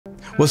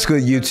What's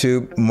good,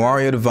 YouTube?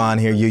 Mario Devon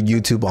here, your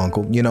YouTube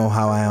uncle. You know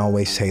how I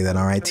always say that,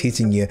 all right?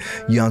 Teaching you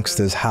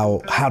youngsters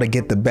how to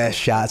get the best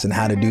shots and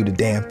how to do the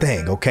damn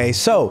thing, okay?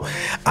 So,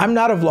 I'm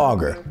not a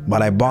vlogger,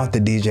 but I bought the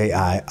DJI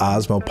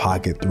Osmo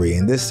Pocket 3,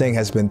 and this thing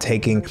has been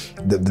taking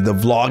the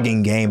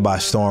vlogging game by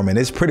storm, and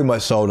it's pretty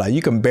much sold out.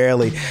 You can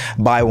barely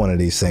buy one of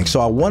these things.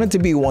 So I wanted to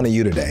be one of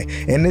you today.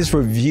 In this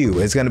review,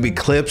 it's gonna be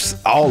clips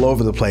all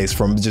over the place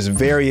from just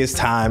various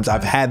times.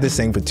 I've had this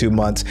thing for 2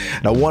 months,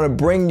 and I wanna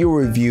bring you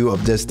a review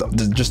of just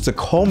the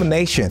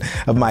culmination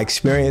of my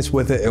experience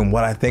with it and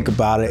what I think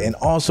about it, and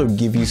also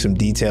give you some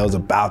details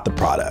about the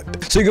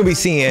product. So you're gonna be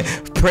seeing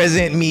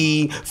present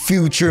me,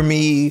 future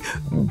me,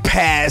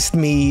 past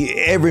me,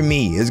 every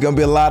me. It's gonna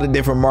be a lot of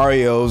different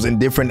Marios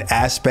and different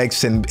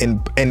aspects and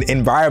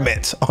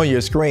environments on your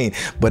screen,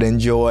 but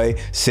enjoy,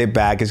 sit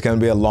back. It's gonna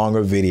be a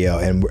longer video,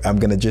 and I'm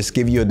gonna just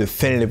give you a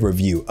definitive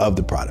review of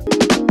the product.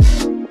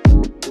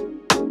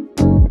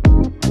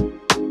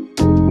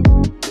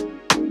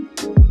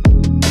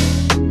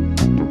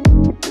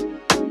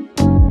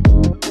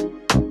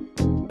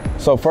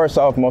 So first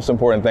off, most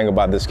important thing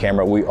about this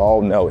camera, we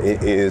all know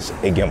it is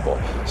a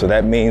gimbal. So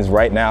that means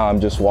right now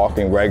I'm just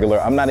walking regular.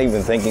 I'm not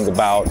even thinking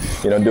about,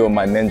 doing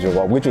my ninja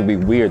walk, which would be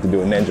weird to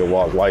do a ninja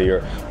walk while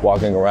you're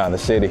walking around the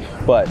city,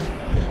 but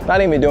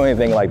not even doing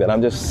anything like that.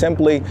 I'm just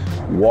simply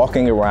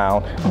walking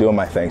around doing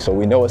my thing. So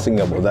we know it's a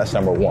gimbal, that's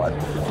number one.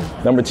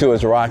 Number two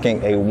is rocking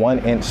a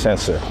 1-inch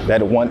sensor. That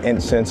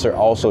 1-inch sensor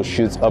also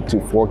shoots up to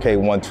 4K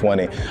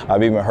 120.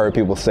 I've even heard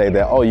people say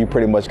that, oh, you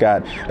pretty much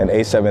got an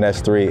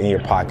A7S III in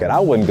your pocket. I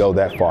wouldn't go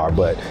that far,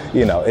 but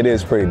it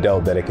is pretty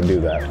dope that it can do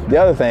that. The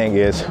other thing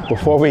is,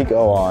 before we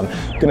go on,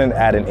 I'm gonna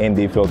add an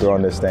ND filter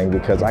on this thing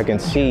because I can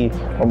see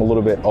I'm a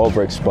little bit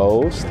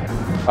overexposed.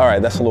 All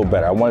right, that's a little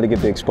better. I wanted to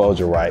get the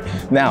exposure right.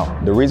 Now,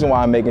 the reason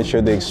why I'm making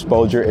sure the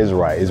exposure is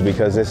right is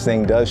because this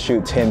thing does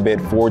shoot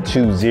 10-bit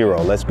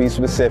 420. Let's be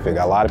specific.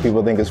 A lot of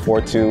people think it's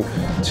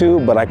 422,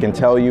 but I can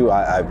tell you,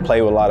 I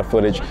play with a lot of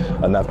footage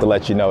enough to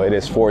let you know it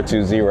is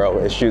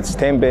 420. It shoots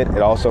 10-bit.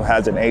 It also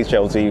has an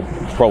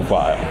HLG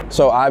profile.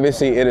 So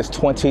obviously it is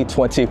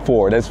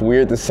 2024. That's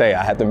weird to say.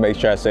 I have to make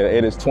sure I say that.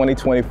 It is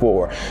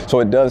 2024.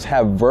 So it does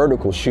have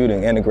vertical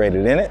shooting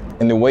integrated in it.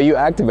 And the way you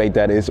activate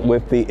that is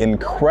with the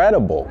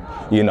incredible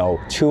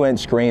 2-inch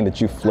screen that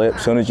you flip.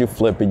 As soon as you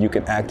flip it, you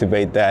can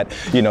activate that,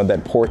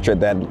 that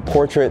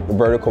portrait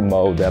vertical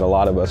mode that a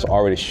lot of us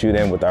already shoot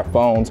in with our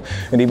phones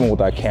and even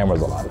with our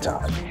cameras a lot of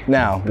times.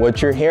 Now,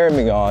 what you're hearing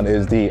me on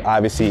is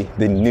obviously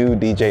the new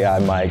DJI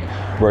mic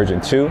version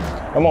 2.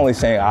 I'm only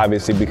saying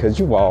obviously because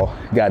you've all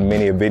got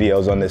many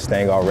videos on this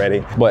thing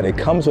already, but it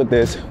comes with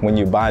this when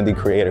you buy the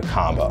creator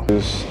combo.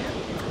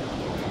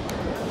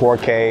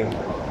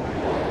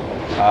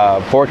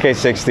 4K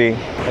 60,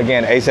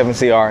 again,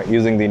 A7CR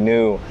using the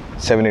new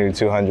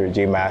 70-200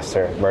 G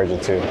Master version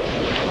 2.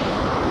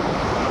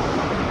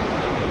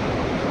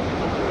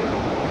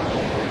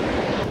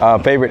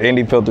 Favorite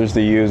ND filters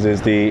to use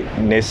is the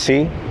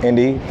Nissi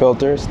ND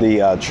filters,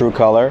 the True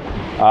Color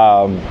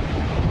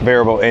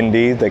variable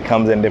ND that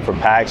comes in different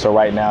packs. So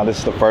right now, this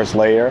is the first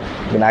layer.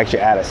 You can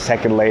actually add a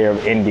second layer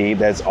of ND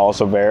that's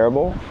also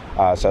variable.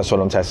 So that's what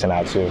I'm testing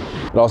out too.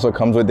 It also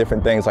comes with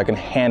different things like a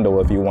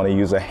handle if you want to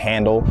use a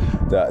handle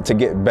to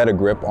get better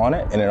grip on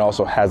it. And it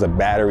also has a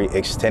battery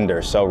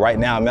extender. So right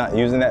now I'm not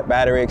using that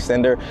battery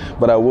extender,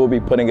 but I will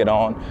be putting it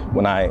on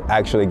when I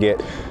actually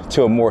get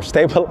to a more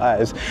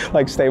stabilized,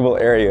 stable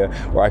area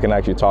where I can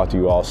actually talk to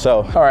you all.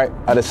 So, all right,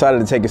 I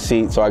decided to take a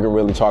seat so I can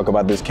really talk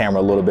about this camera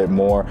a little bit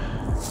more.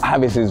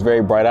 Obviously, it's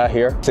very bright out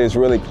here, so it's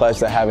really clutch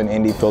to have an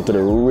ND filter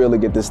to really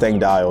get this thing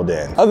dialed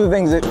in. Other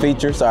things it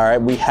features, all right,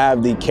 we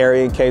have the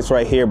carrying case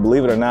right here.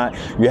 Believe it or not,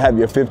 you have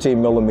your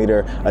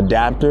 15mm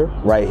adapter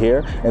right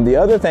here. And the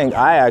other thing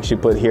I actually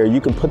put here, you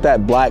can put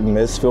that black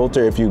mist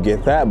filter if you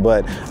get that,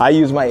 but I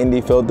use my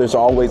ND filters. I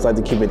always like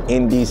to keep an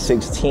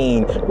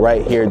ND16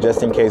 right here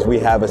just in case we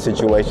have a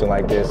situation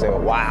like this.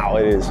 And wow,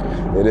 it is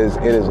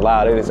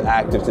loud. It is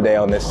active today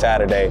on this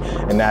Saturday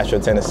in Nashville,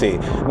 Tennessee.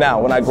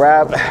 Now, when I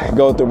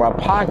go through my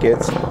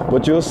pockets,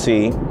 what you'll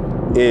see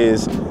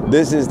is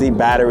this is the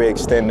battery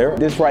extender.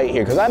 This right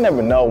here, because I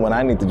never know when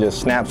I need to just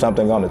snap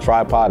something on the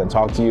tripod and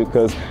talk to you,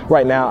 because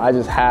right now I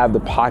just have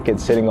the Pocket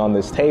sitting on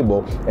this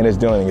table and it's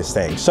doing its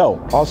thing. So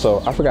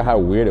also, I forgot how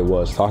weird it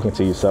was talking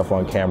to yourself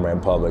on camera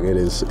in public. It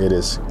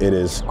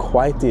is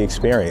quite the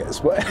experience.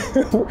 But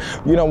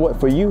you know what,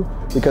 for you,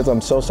 because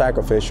I'm so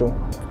sacrificial,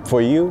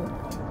 for you,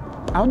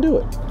 I'll do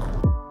it.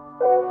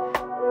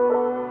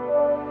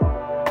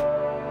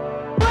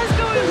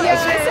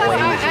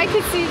 I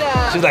could see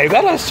that. She's like, is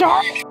that a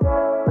shark?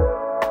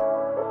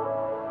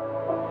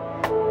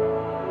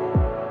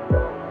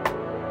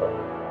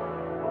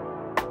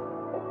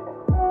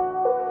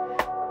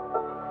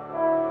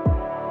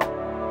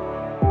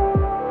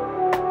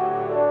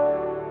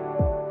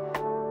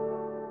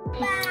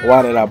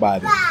 Why did I buy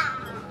this?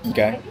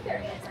 Okay?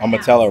 I'm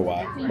gonna tell her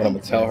why, but I'm gonna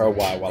tell her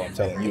why while I'm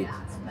telling you.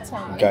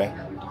 Okay?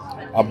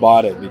 I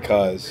bought it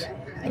because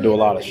I do a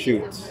lot of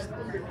shoots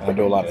and I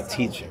do a lot of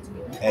teaching,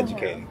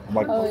 educating. I'm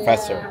like a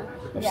professor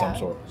of some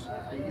sort.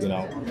 you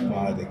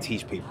know, they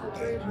teach people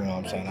that, you know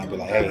what I'm saying? I'll be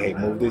like, hey,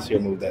 move this here,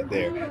 move that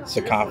there.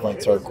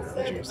 Circumference, circle,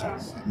 what you were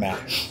talking about,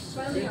 math.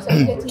 So you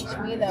could teach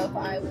me though if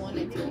I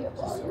wanted to be a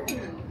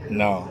vlogger?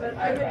 No,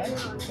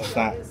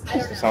 Okay.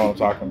 that's not what I'm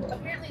talking about.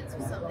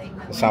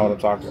 That's not what I'm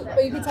talking about.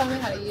 But you can tell me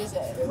how to use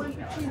it,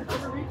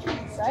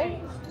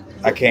 right?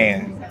 I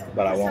can,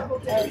 but I won't.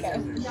 Okay,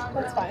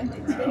 that's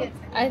fine.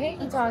 I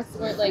think he talks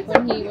where, like,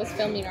 when he was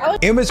filming our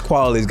Image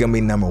quality is gonna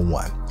be number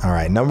one. All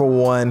right, number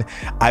one,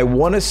 I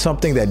wanted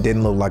something that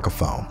didn't look like a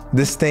phone.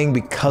 This thing,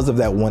 because of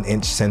that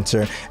 1-inch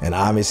sensor and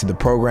obviously the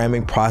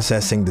programming,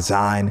 processing,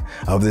 design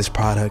of this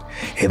product,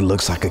 it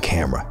looks like a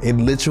camera. It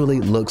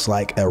literally looks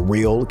like a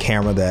real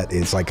camera that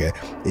is like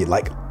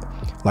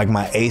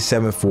my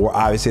A7 IV.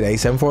 Obviously the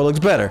A7 IV looks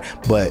better,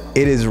 but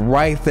it is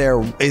right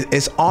there.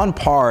 It's on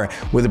par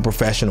with a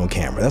professional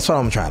camera. That's what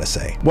I'm trying to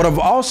say. What I've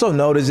also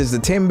noticed is the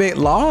 10-bit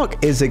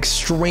log is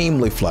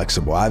extremely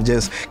flexible. I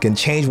just can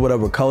change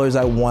whatever colors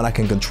I want. I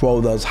can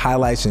control those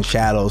highlights and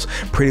shadows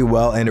pretty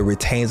well, and it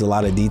retains a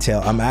lot of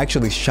detail. I'm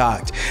actually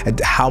shocked at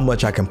how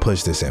much I can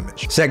push this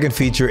image. Second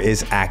feature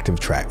is active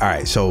track. All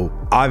right, so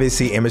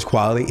obviously image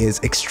quality is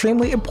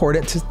extremely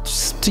important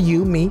to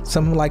you, me,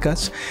 someone like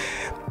us.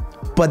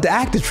 But the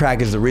active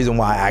track is the reason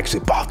why I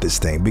actually bought this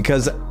thing,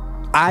 because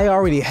I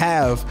already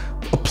have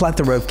a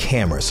plethora of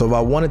cameras. So if I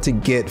wanted to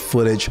get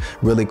footage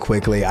really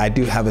quickly, I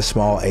do have a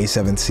small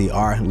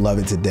A7CR, love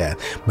it to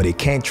death, but it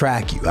can't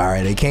track you, all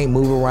right? It can't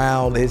move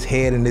around its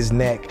head and its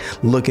neck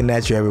looking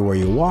at you everywhere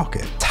you're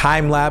walking.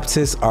 Time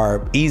lapses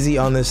are easy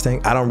on this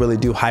thing. I don't really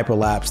do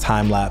hyperlapse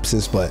time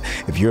lapses, but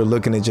if you're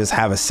looking to just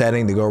have a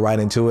setting to go right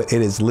into it,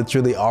 it is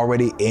literally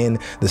already in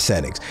the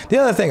settings. The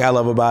other thing I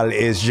love about it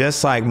is,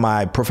 just like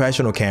my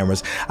professional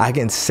cameras, I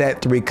can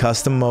set 3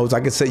 custom modes.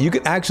 You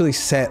can actually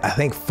set, I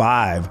think,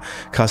 5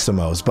 custom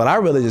modes, but I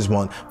really just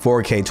want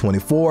 4K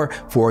 24,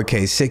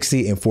 4K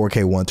 60, and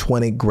 4K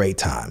 120, great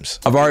times.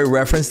 I've already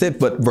referenced it,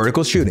 but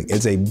vertical shooting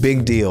is a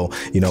big deal,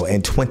 you know,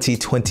 in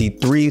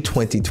 2023,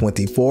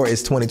 2024,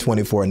 it's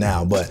 2024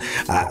 now, but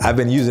I've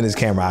been using this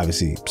camera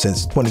obviously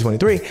since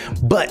 2023,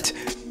 but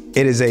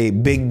it is a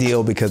big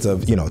deal because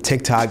of, you know,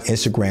 TikTok,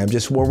 Instagram,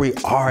 just where we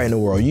are in the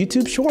world,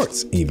 YouTube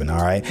Shorts even,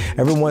 all right?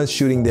 Everyone's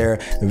shooting their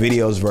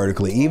videos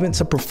vertically. Even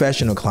some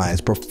professional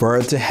clients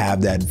prefer to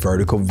have that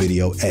vertical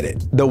video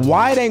edit. The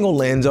wide angle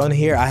lens on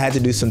here, I had to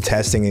do some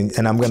testing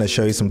and I'm gonna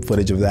show you some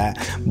footage of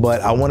that,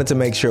 but I wanted to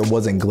make sure it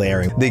wasn't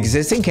glaring. The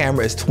existing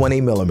camera is 20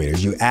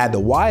 millimeters. You add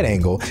the wide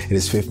angle, it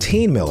is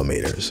 15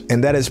 millimeters.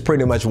 And that is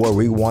pretty much where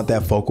we want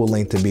that focal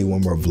length to be when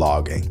we're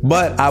vlogging.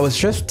 But I was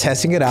just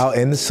testing it out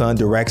in the sun,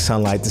 direct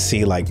sunlight, to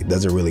see, like,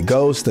 does it really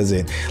ghost? Does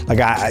it, like,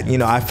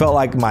 I felt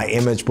like my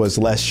image was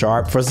less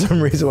sharp for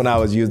some reason when I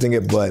was using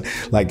it, but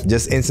like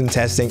just instant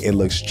testing, it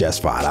looks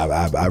just fine.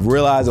 I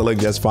realized it looked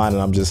just fine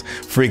and I'm just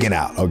freaking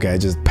out, okay?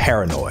 Just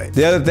paranoid.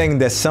 The other thing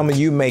that some of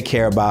you may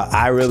care about,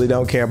 I really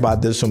don't care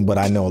about this one, but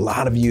I know a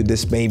lot of you,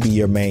 this may be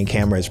your main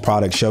camera, it's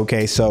product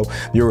showcase. So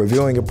you're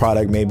reviewing a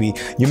product, maybe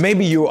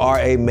you are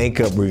a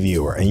makeup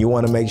reviewer and you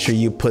want to make sure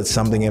you put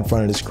something in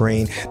front of the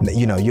screen.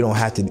 You know, you don't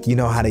have to, you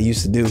know how they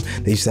used to do,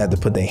 they used to have to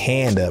put their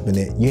hand up, and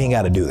you ain't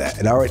got to do that.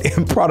 It already,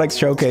 product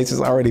showcase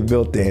is already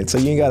built in, so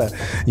you ain't got to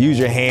use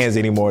your hands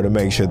anymore to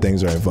make sure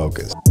things are in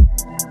focus.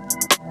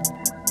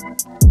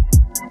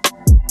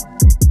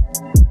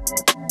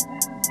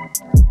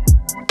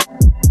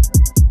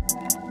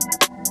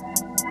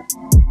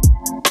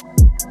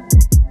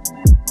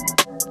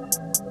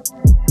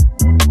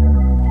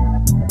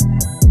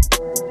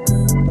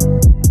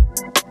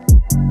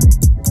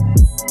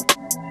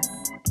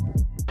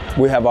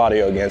 We have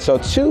audio again. So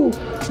 2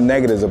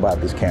 negatives about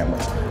this camera.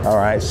 All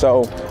right, so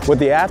with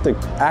the active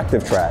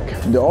track,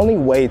 the only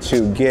way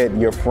to get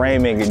your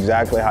framing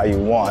exactly how you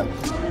want,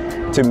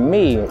 to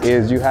me,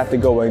 is you have to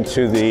go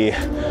into the,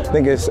 I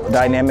think it's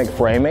dynamic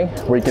framing,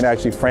 where you can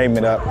actually frame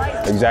it up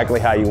exactly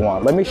how you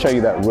want. Let me show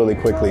you that really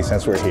quickly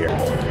since we're here.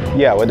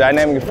 Yeah, with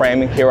dynamic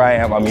framing, here I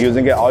am, I'm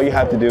using it. All you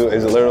have to do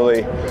is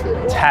literally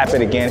tap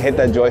it again, hit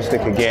that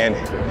joystick again,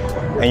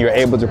 and you're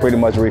able to pretty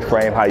much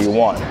reframe how you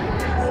want.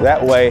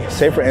 That way,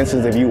 say for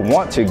instance, if you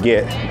want to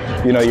get,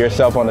 you know,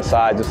 yourself on the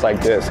side just like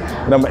this,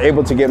 and I'm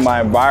able to get my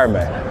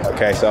environment,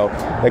 okay? So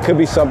that could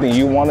be something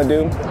you want to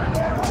do.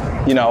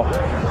 You know,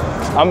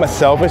 I'm a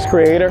selfish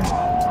creator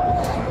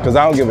because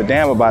I don't give a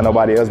damn about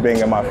nobody else being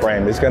in my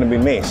frame. It's going to be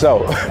me.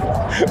 So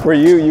for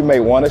you, you may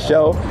want to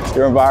show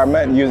your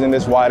environment using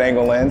this wide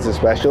angle lens,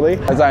 especially.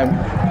 As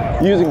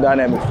I'm using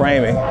dynamic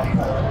framing,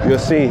 you'll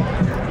see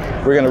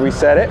we're going to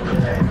reset it.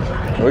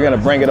 We're going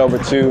to bring it over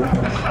to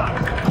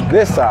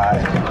this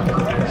side.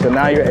 So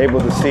now you're able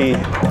to see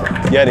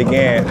yet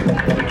again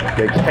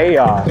the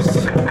chaos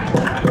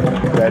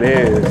that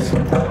is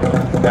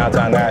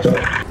downtown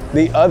Nashville.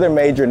 The other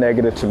major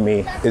negative to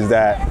me is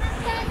that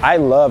I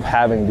love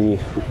having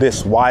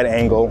this wide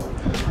angle,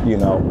 you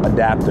know,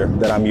 adapter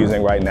that I'm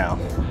using right now.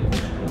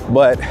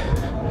 But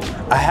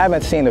I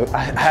haven't seen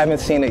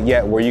it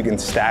yet where you can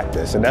stack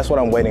this, and that's what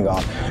I'm waiting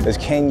on, is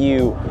can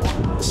you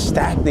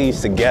stack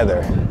these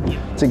together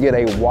to get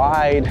a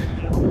wide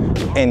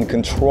and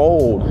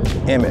controlled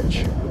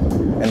image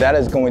And that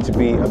is going to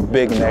be a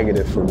big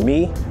negative for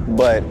me,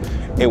 but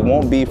it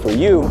won't be for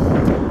you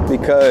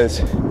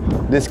because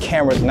this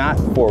camera's not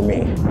for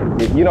me.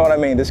 You know what I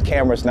mean? This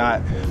camera's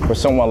not for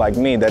someone like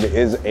me that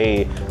is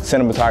a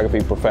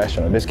cinematography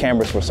professional. This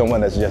camera's for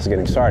someone that's just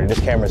getting started. This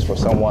camera's for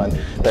someone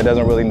that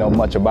doesn't really know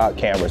much about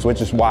cameras,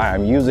 which is why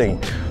I'm using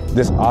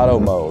this auto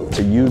mode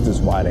to use this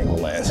wide angle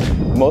lens.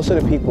 Most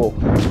of the people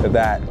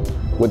that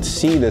would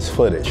see this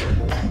footage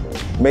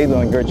based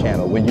on your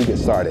channel when you get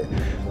started,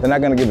 they're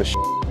not gonna give a shit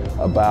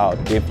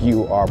about if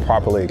you are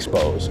properly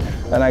exposed.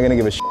 They're not gonna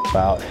give a shit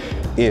about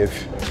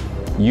if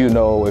you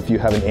know if you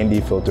have an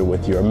ND filter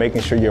with you or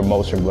making sure your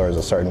motion blurs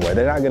a certain way.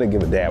 They're not gonna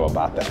give a damn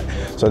about that.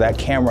 So that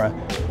camera,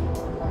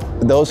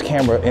 those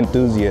camera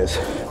enthusiasts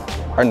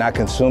are not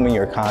consuming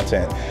your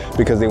content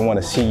because they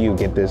want to see you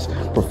get this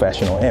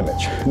professional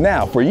image.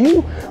 Now, for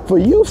you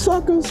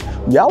suckers,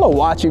 y'all are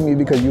watching me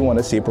because you want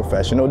to see a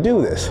professional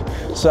do this.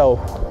 So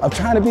I'm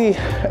trying to be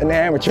an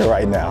amateur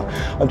right now.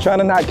 I'm trying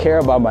to not care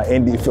about my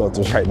ND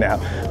filters right now.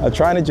 I'm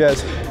trying to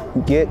just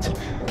get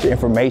the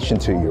information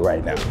to you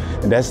right now.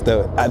 And I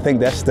think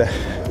that's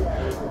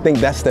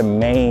the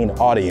main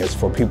audience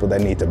for people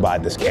that need to buy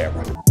this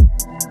camera.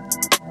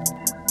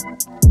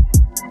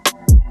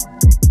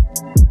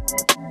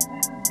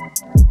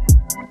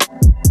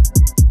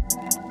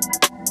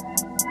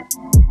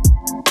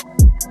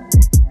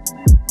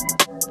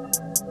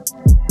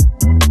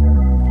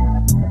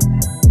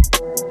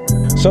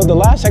 So the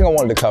last thing I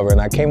wanted to cover, and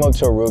I came up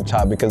to a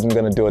rooftop because I'm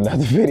gonna do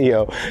another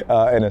video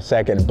in a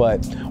second,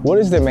 but what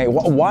is the main,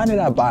 why did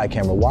I buy a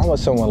camera? Why would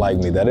someone like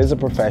me that is a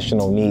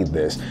professional need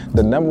this?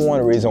 The number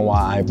one reason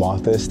why I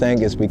bought this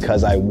thing is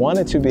because I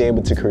wanted to be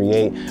able to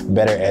create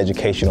better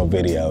educational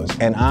videos.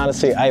 And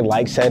honestly, I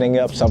like setting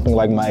up something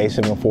like my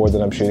A7 IV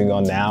that I'm shooting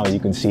on now, and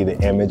you can see the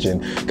image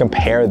and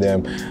compare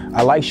them.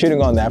 I like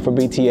shooting on that for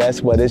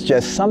BTS, but it's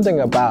just something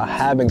about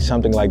having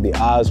something like the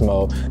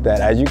Osmo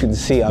that, as you can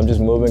see, I'm just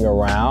moving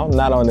around,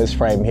 not on this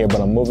frame here, but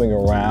I'm moving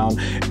around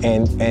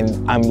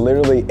and I'm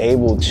literally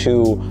able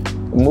to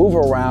move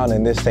around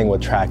and this thing will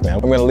track me.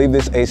 I'm gonna leave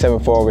this A7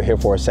 IV over here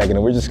for a second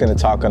and we're just gonna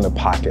talk on the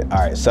Pocket. All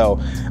right,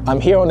 so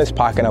I'm here on this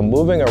Pocket, I'm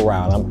moving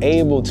around, I'm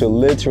able to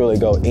literally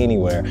go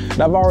anywhere.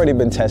 And I've already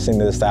been testing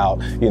this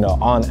out, you know,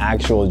 on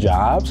actual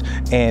jobs,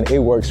 and it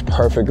works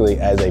perfectly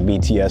as a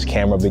BTS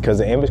camera because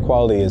the image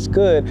quality is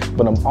good,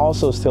 but I'm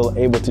also still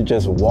able to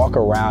just walk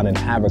around and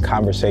have a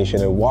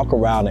conversation and walk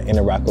around and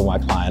interact with my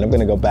client. I'm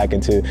gonna go back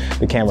into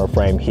the camera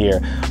frame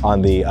here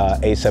on the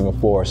A7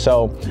 IV.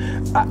 So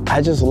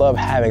I just love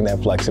having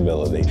that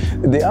flexibility.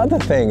 The other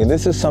thing, and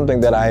this is something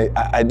that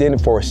I didn't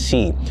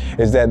foresee,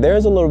 is that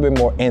there's a little bit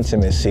more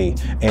intimacy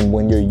in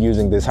when you're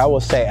using this. I will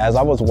say, as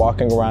I was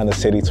walking around the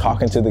city,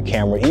 talking to the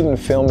camera, even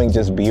filming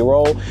just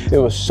B-roll, it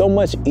was so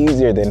much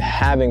easier than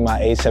having my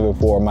A7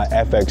 IV, my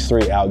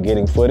FX3 out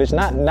getting footage.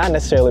 Not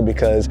necessarily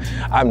because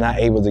I'm not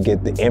able to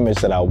get the image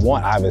that I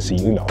want. Obviously,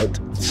 you know,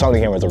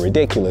 Sony cameras are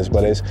ridiculous,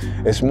 but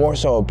it's more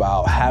so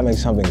about having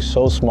something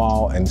so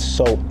small and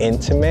so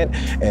intimate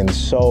and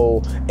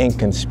so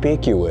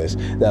inconspicuous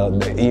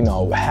that, you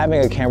know,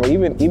 having a camera,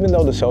 even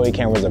though the Sony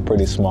cameras are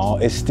pretty small,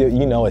 it's still,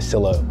 you know, it's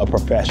still a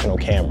professional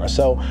camera.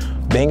 So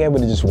being able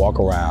to just walk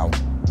around,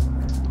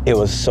 it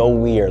was so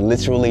weird.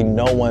 Literally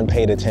no one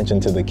paid attention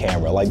to the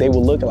camera. Like, they would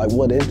look like,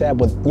 what is that?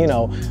 But, you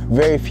know,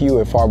 very few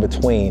and far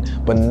between,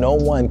 but no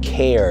one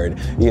cared,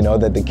 you know,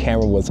 that the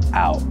camera was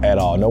out at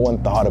all. No one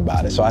thought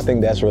about it. So I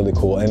think that's really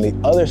cool. And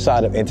the other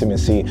side of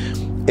intimacy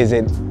is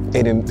it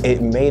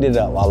made it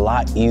a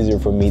lot easier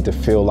for me to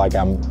feel like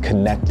I'm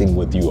connecting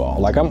with you all.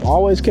 Like, I'm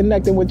always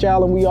connecting with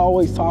y'all and we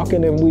always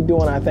talking and we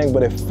doing our thing,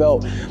 but it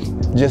felt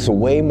just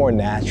way more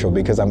natural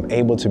because I'm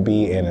able to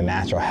be in a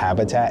natural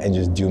habitat and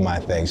just do my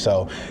thing.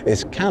 So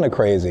it's kind of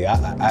crazy.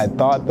 I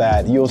thought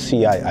that, you'll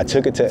see, I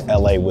took it to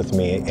LA with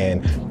me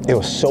and it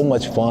was so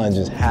much fun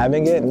just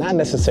having it, not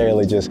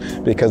necessarily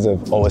just because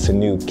of, oh, it's a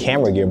new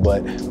camera gear,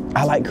 but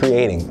I like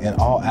creating in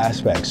all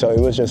aspects. So it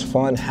was just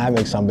fun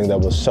having something that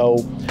was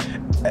so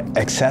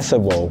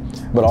accessible,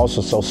 but also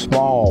so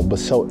small, but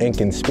so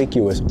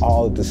inconspicuous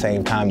all at the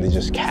same time to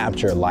just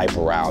capture life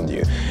around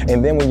you.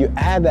 And then when you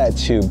add that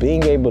to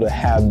being able to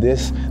have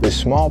this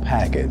small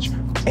package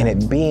and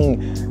it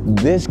being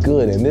this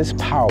good and this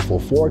powerful,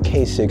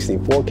 4K 60,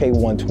 4K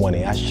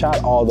 120, I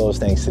shot all those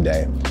things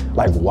today.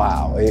 Like,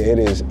 wow, it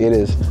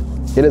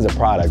is a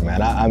product,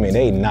 man. I mean,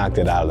 they knocked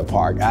it out of the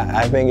park.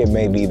 I think it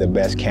may be the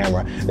best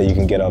camera that you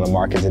can get on the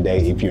market today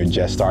if you're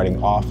just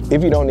starting off,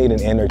 if you don't need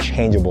an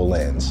interchangeable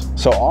lens.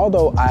 So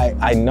although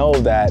I know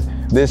that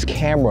this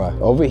camera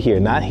over here,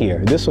 not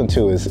here, this one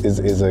too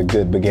is a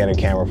good beginner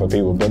camera for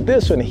people, but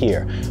this one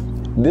here,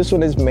 this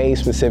one is made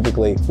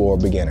specifically for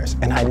beginners.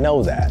 And I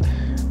know that.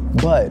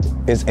 But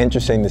it's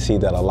interesting to see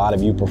that a lot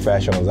of you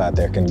professionals out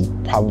there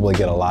can probably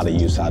get a lot of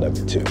use out of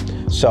it too.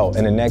 So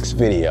in the next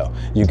video,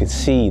 you can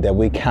see that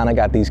we kind of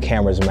got these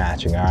cameras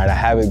matching, all right? I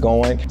have it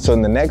going. So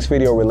in the next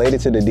video related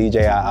to the DJI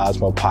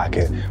Osmo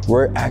Pocket,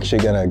 we're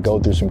actually gonna go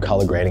through some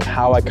color grading,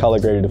 how I color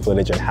graded the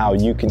footage and how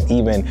you can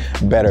even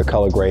better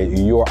color grade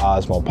your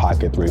Osmo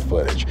Pocket 3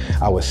 footage.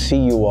 I will see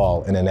you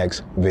all in the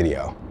next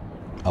video.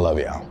 I love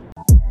y'all.